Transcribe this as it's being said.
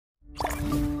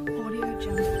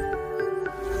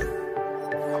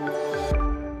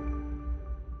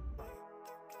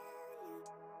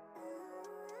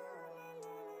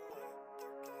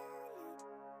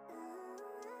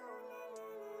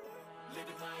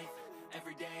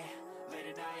every day, late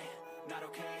at night, not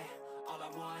okay. All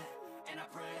I want, and I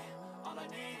pray, all I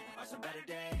need are some better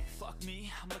days. Fuck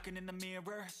me, I'm looking in the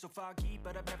mirror, so foggy,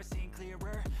 but I've never seen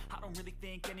clearer. I don't really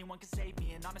think anyone can save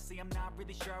me, and honestly I'm not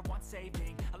really sure I want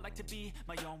saving. I like to be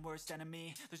my own worst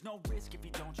enemy. There's no risk if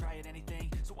you don't try at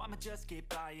anything, so I'ma just get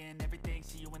buying everything.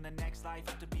 See you in the next life,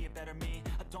 have to be a better me.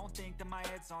 I don't think that my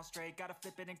head's on straight, gotta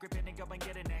flip it and grip it and go and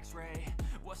get an x-ray.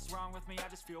 What's wrong with me? I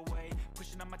just feel weight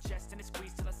pushing on my chest and it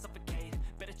squeezes till I suffocate.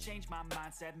 Better change my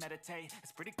mindset, meditate.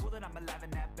 It's pretty cool that I'm alive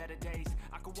and have better days.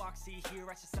 I could walk, see, hear,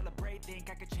 I should celebrate. Think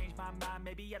I could change my mind,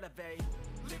 maybe elevate.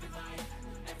 Living life,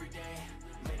 every day,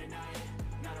 late at night,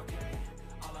 not okay.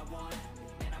 All I want,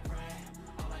 and I pray,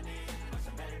 all I need are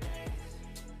some better days.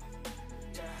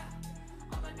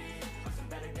 Yeah, all I need are some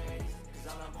better days.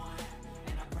 Cause all I want,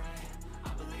 and I pray, I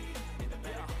believe in the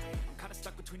better days. I'm kinda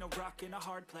stuck between a rock and a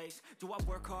hard place. Do I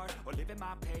work hard or live at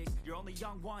my pace? You're only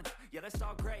young once, yeah that's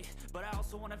all great, but I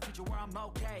also want a future where I'm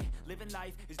okay. Living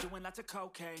life is doing lots of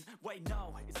cocaine. Wait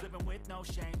no, it's living with no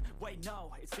shame. Wait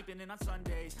no, it's sleeping in on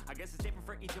Sundays. I guess it's different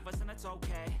for each of us and that's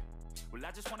okay. Well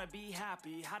I just wanna be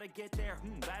happy, how to get there?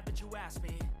 Glad that you asked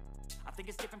me. I think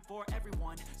it's different for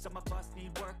everyone. Some of us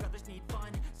need work, others need fun.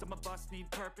 Some of us need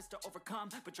purpose to overcome.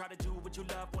 But try to do what you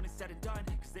love when it's said and done.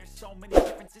 Cause there's so many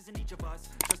differences in each of us.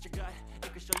 Trust your gut,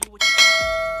 it can show you what you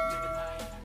want. Living life